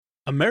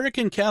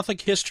American Catholic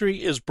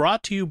History is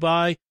brought to you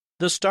by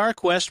the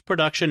StarQuest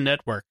Production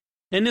Network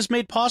and is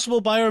made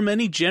possible by our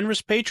many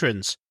generous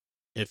patrons.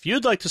 If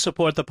you'd like to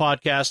support the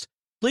podcast,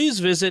 please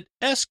visit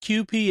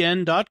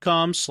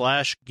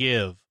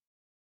sqpn.com/give.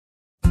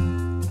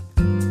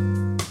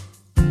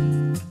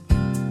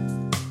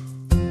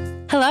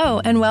 Hello,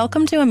 and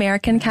welcome to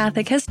American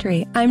Catholic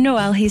History. I'm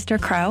Noelle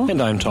Heaster-Crowe.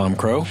 And I'm Tom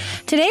Crow.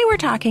 Today we're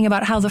talking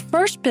about how the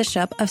first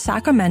bishop of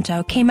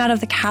Sacramento came out of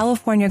the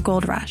California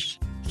Gold Rush.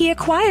 He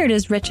acquired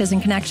his riches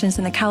and connections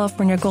in the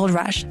California Gold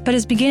Rush, but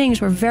his beginnings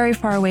were very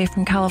far away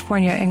from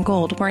California and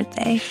gold, weren't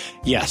they?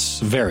 Yes,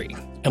 very.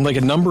 And like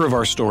a number of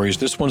our stories,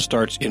 this one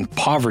starts in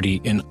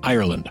poverty in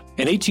Ireland.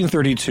 In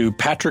 1832,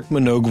 Patrick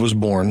Minogue was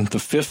born, the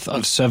fifth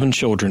of 7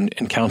 children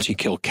in County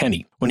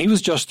Kilkenny. When he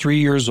was just 3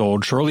 years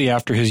old, shortly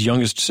after his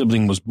youngest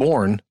sibling was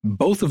born,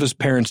 both of his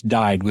parents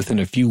died within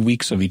a few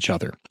weeks of each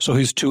other. So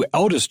his 2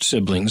 eldest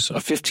siblings, a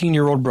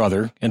 15-year-old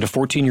brother and a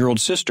 14-year-old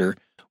sister,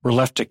 were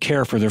left to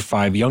care for their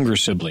 5 younger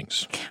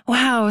siblings.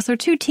 Wow, so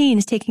 2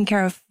 teens taking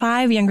care of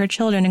 5 younger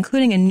children,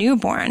 including a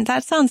newborn.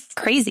 That sounds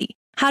crazy.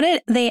 How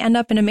did they end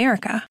up in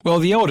America? Well,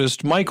 the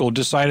eldest, Michael,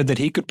 decided that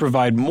he could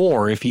provide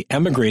more if he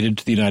emigrated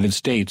to the United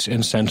States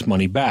and sent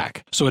money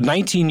back. So at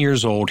 19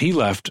 years old, he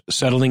left,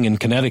 settling in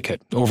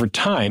Connecticut. Over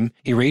time,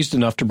 he raised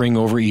enough to bring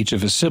over each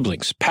of his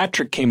siblings.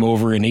 Patrick came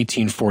over in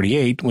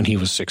 1848 when he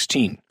was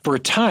 16. For a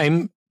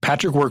time,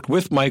 Patrick worked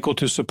with Michael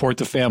to support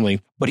the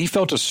family, but he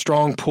felt a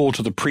strong pull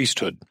to the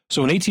priesthood.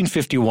 So in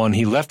 1851,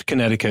 he left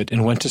Connecticut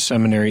and went to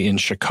seminary in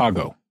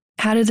Chicago.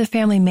 How did the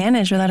family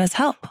manage without his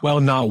help? Well,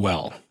 not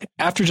well.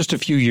 After just a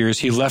few years,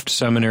 he left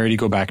seminary to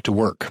go back to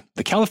work.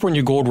 The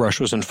California Gold Rush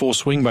was in full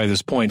swing by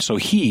this point, so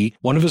he,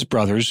 one of his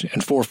brothers,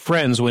 and 4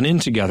 friends went in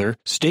together,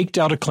 staked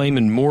out a claim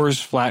in Moores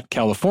Flat,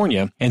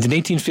 California, and in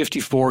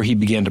 1854 he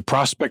began to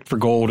prospect for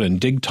gold and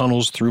dig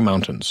tunnels through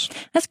mountains.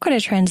 That's quite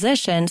a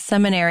transition,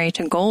 seminary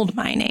to gold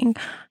mining.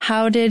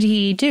 How did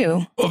he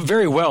do? Well,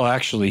 very well,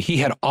 actually. He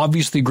had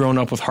obviously grown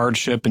up with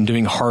hardship and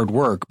doing hard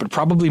work, but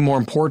probably more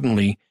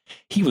importantly,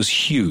 he was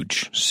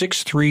huge,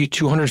 6'3",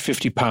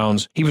 250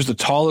 pounds. He was the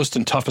tallest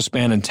and toughest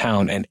man in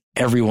town, and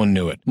everyone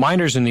knew it.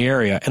 Miners in the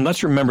area, and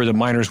let's remember that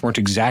miners weren't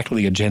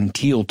exactly a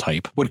genteel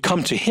type, would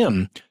come to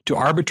him to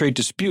arbitrate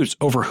disputes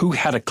over who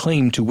had a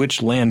claim to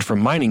which land for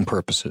mining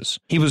purposes.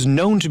 He was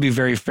known to be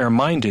very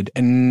fair-minded,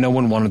 and no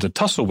one wanted to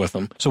tussle with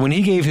him, so when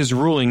he gave his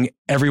ruling,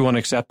 everyone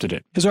accepted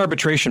it. His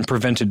arbitration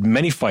prevented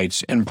many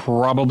fights, and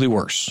probably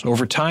worse.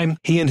 Over time,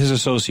 he and his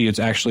associates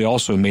actually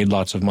also made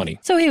lots of money.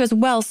 So he was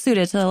well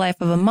suited to the life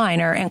of a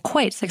miner and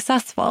quite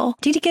successful.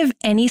 Did he give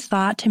any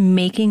thought to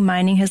making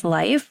mining his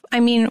life?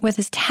 I mean, with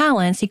his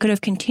talents, he could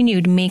have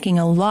continued making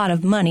a lot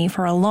of money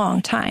for a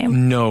long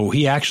time. No,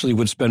 he actually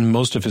would spend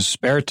most of his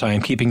spare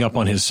time keeping up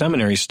on his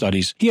seminary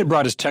studies. He had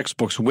brought his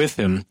textbooks with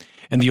him,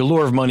 and the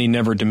allure of money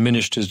never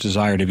diminished his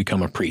desire to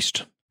become a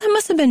priest. That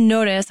must have been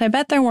noticed. I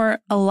bet there were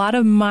a lot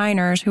of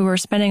miners who were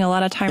spending a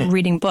lot of time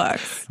reading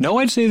books. No,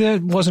 I'd say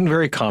that wasn't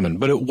very common,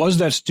 but it was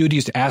that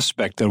studious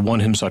aspect that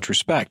won him such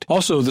respect.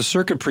 Also, the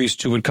circuit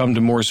priests who would come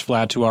to Moores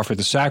Flat to offer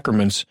the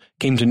sacraments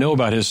came to know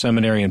about his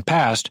seminarian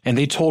past, and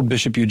they told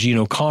Bishop Eugene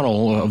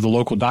O'Connell of the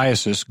local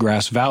diocese,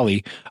 Grass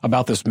Valley,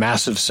 about this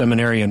massive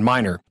seminarian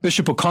miner.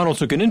 Bishop O'Connell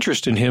took an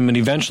interest in him and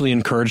eventually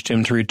encouraged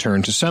him to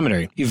return to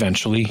seminary.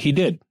 Eventually, he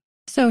did.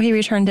 So he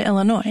returned to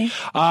Illinois?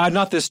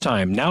 Not this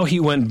time. Now he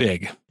went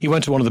big. He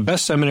went to one of the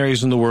best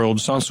seminaries in the world,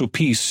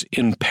 Saint-Sulpice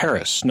in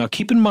Paris. Now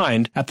keep in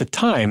mind, at the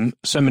time,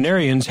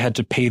 seminarians had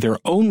to pay their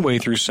own way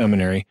through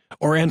seminary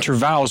or enter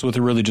vows with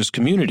a religious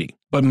community.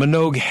 But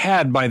Minogue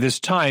had, by this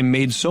time,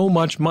 made so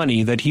much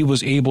money that he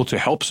was able to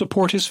help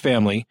support his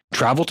family,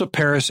 travel to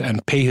Paris,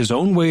 and pay his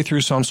own way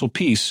through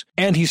Saint-Sulpice,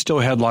 and he still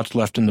had lots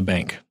left in the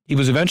bank. He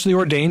was eventually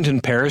ordained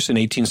in Paris in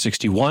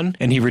 1861,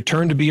 and he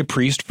returned to be a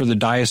priest for the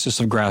Diocese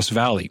of Grass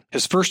Valley.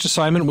 His first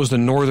assignment was the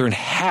northern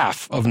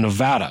half of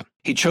Nevada.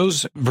 He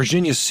chose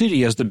Virginia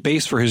City as the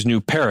base for his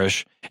new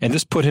parish, and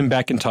this put him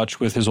back in touch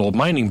with his old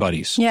mining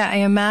buddies. Yeah, I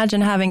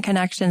imagine having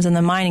connections in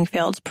the mining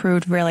fields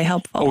proved really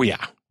helpful. Oh,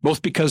 yeah.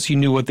 Both because he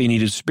knew what they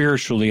needed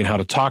spiritually and how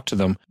to talk to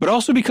them, but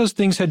also because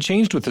things had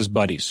changed with his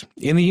buddies.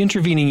 In the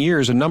intervening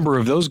years, a number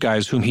of those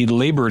guys whom he'd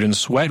labored and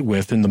sweat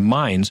with in the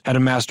mines had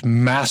amassed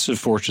massive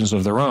fortunes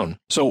of their own.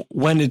 So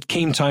when it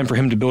came time for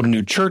him to build a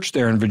new church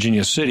there in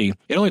Virginia City,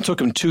 it only took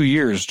him 2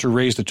 years to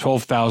raise the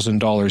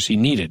 $12,000 he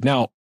needed.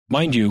 Now,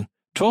 mind you,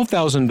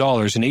 $12,000 in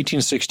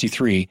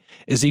 1863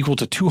 is equal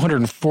to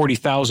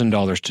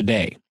 $240,000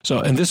 today.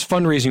 And this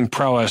fundraising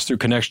prowess through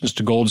connections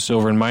to gold,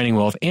 silver, and mining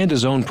wealth and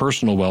his own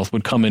personal wealth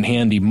would come in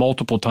handy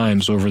multiple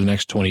times over the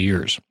next 20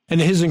 years.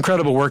 And his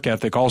incredible work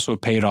ethic also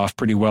paid off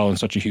pretty well in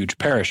such a huge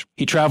parish.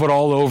 He traveled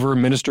all over,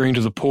 ministering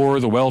to the poor,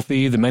 the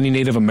wealthy, the many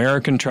Native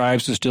American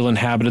tribes who still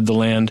inhabited the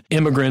land,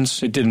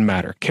 immigrants, it didn't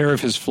matter. Care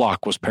of his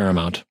flock was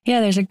paramount.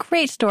 Yeah, there's a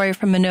great story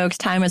from Minogue's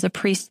time as a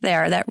priest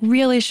there that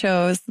really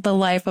shows the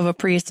life of a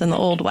priest in the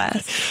Old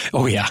West.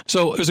 Oh, yeah.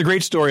 So it was a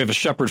great story of a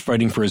shepherd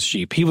fighting for his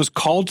sheep. He was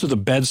called to the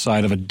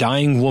bedside of a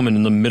dying woman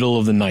in the middle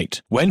of the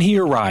night. When he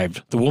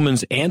arrived, the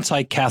woman's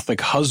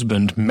anti-Catholic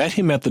husband met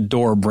him at the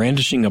door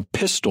brandishing a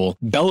pistol,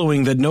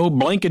 bellowing that no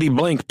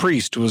blankety-blank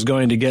priest was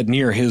going to get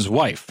near his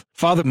wife.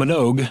 Father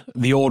Minogue,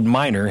 the old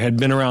miner, had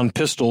been around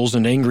pistols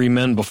and angry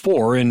men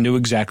before and knew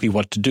exactly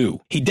what to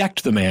do. He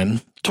decked the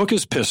man, took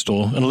his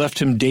pistol, and left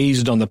him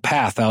dazed on the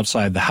path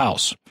outside the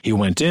house. He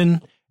went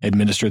in,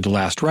 administered the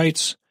last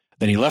rites,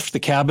 then he left the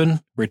cabin,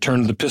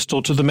 returned the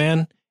pistol to the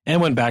man, and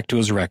went back to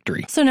his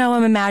rectory. So now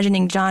I'm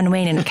imagining John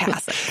Wayne in a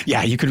cassock.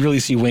 Yeah, you could really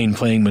see Wayne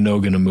playing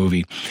Minogue in a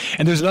movie.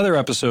 And there's another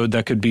episode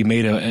that could be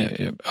made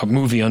a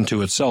movie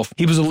unto itself.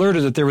 He was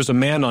alerted that there was a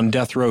man on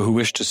death row who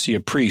wished to see a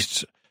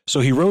priest, so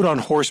he rode on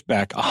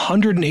horseback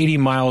 180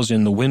 miles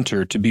in the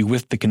winter to be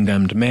with the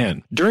condemned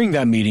man. During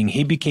that meeting,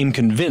 he became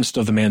convinced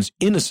of the man's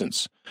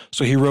innocence,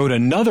 so he rode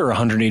another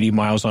 180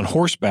 miles on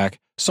horseback,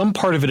 some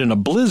part of it in a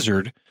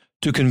blizzard,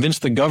 to convince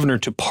the governor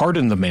to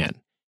pardon the man.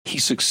 He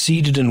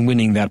succeeded in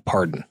winning that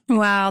pardon.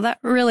 Wow, that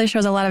really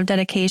shows a lot of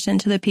dedication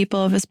to the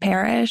people of his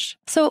parish.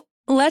 So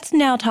let's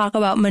now talk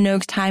about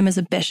Minogue's time as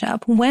a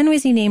bishop. When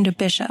was he named a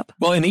bishop?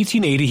 Well, in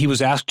 1880, he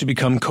was asked to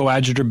become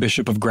coadjutor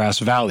bishop of Grass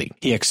Valley.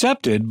 He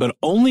accepted, but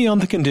only on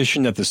the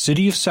condition that the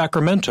city of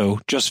Sacramento,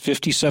 just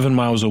 57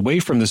 miles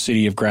away from the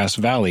city of Grass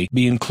Valley,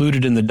 be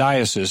included in the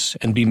diocese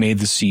and be made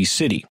the see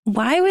city.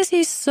 Why was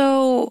he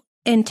so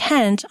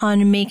intent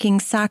on making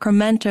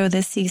Sacramento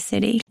the see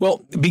city?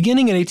 Well,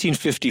 beginning in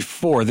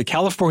 1854, the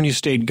California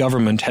state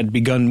government had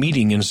begun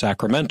meeting in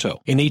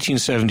Sacramento. In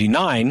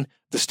 1879,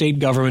 the state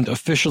government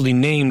officially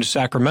named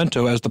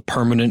Sacramento as the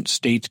permanent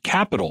state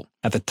capital.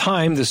 At the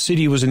time, the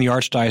city was in the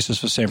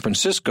Archdiocese of San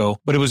Francisco,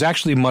 but it was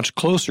actually much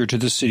closer to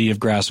the city of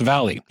Grass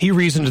Valley. He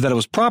reasoned that it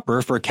was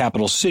proper for a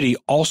capital city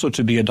also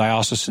to be a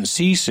diocesan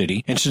see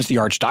city, and since the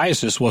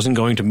Archdiocese wasn't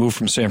going to move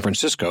from San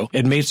Francisco,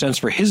 it made sense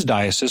for his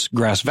diocese,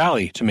 Grass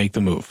Valley, to make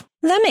the move.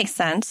 That makes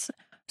sense.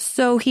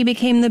 So he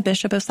became the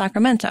Bishop of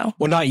Sacramento.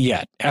 Well, not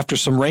yet. After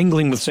some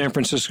wrangling with San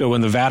Francisco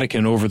and the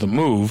Vatican over the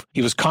move,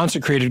 he was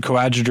consecrated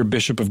coadjutor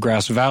Bishop of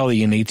Grass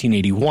Valley in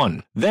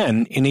 1881. Then,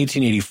 in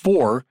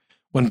 1884,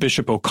 when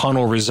Bishop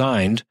O'Connell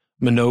resigned,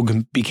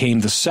 Minogue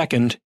became the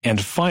second and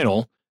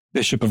final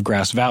Bishop of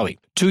Grass Valley.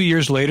 2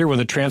 years later, when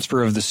the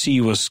transfer of the see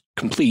was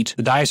complete,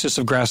 the Diocese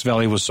of Grass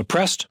Valley was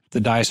suppressed,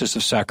 the Diocese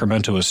of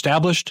Sacramento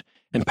established,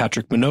 and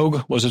Patrick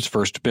Minogue was its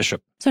first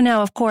bishop. So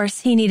now, of course,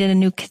 he needed a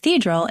new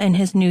cathedral in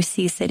his new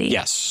see city.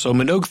 Yes, so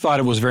Minogue thought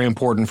it was very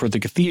important for the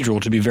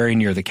cathedral to be very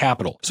near the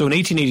capital. So in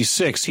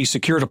 1886, he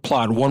secured a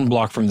plot 1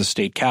 block from the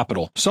state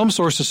capital. Some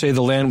sources say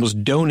the land was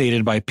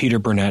donated by Peter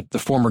Burnett, the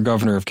former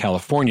governor of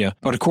California,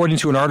 but according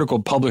to an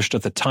article published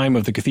at the time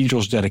of the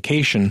cathedral's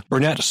dedication,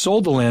 Burnett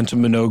sold the land to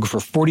Minogue for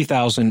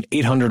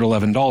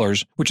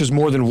 $40,811, which is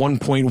more than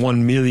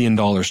 $1.1 million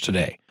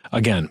today.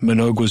 Again,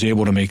 Minogue was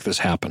able to make this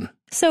happen.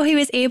 So he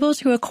was able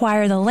to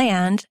acquire the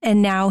land,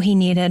 and now he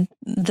needed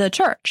the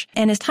church.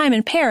 And his time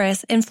in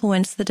Paris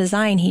influenced the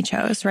design he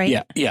chose, right?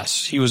 Yeah,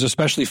 yes. He was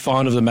especially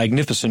fond of the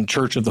magnificent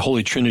Church of the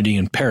Holy Trinity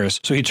in Paris,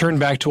 so he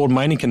turned back to old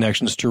mining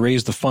connections to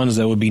raise the funds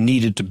that would be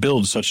needed to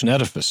build such an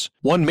edifice.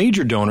 One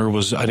major donor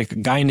was a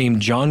guy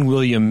named John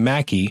William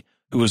Mackey,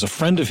 who was a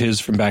friend of his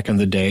from back in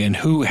the day and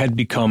who had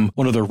become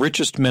one of the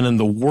richest men in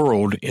the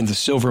world in the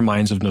silver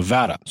mines of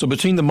Nevada. So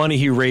between the money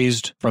he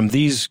raised from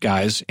these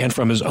guys and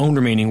from his own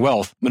remaining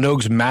wealth,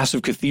 Minogue's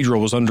massive cathedral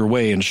was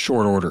underway in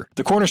short order.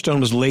 The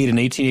cornerstone was laid in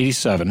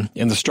 1887,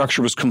 and the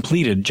structure was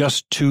completed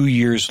just 2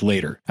 years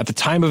later. At the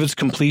time of its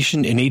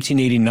completion in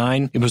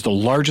 1889, it was the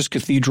largest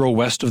cathedral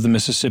west of the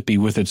Mississippi,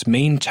 with its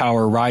main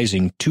tower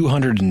rising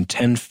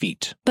 210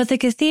 feet. But the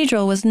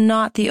cathedral was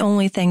not the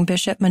only thing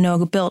Bishop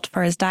Minogue built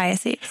for his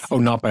diocese.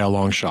 Oh, not by a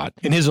long shot.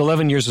 In his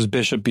 11 years as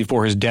bishop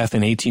before his death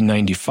in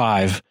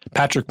 1895,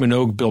 Patrick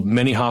Minogue built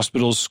many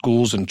hospitals,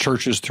 schools, and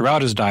churches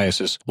throughout his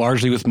diocese,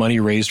 largely with money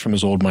raised from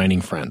his old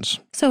mining friends.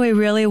 So he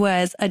really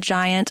was a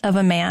giant of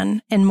a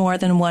man in more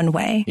than one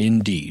way.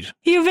 Indeed.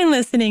 You've been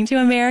listening to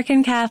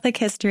American Catholic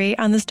History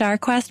on the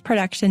StarQuest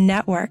Production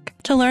Network.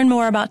 To learn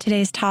more about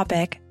today's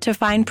topic, to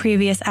find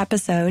previous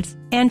episodes,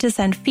 and to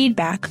send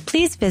feedback,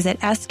 please visit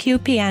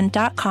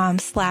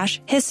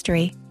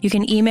sqpn.com/history. You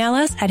can email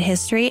us at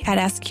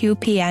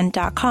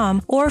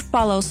history@sqpn.com or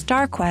follow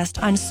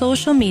StarQuest on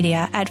social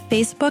media at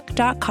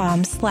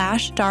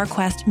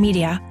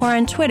facebook.com/StarQuestMedia or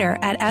on Twitter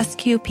at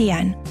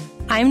SQPN.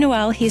 I'm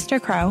Noelle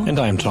Heaster-Crowe. And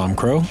I'm Tom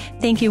Crow.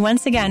 Thank you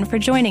once again for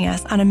joining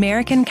us on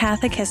American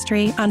Catholic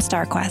History on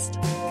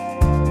StarQuest.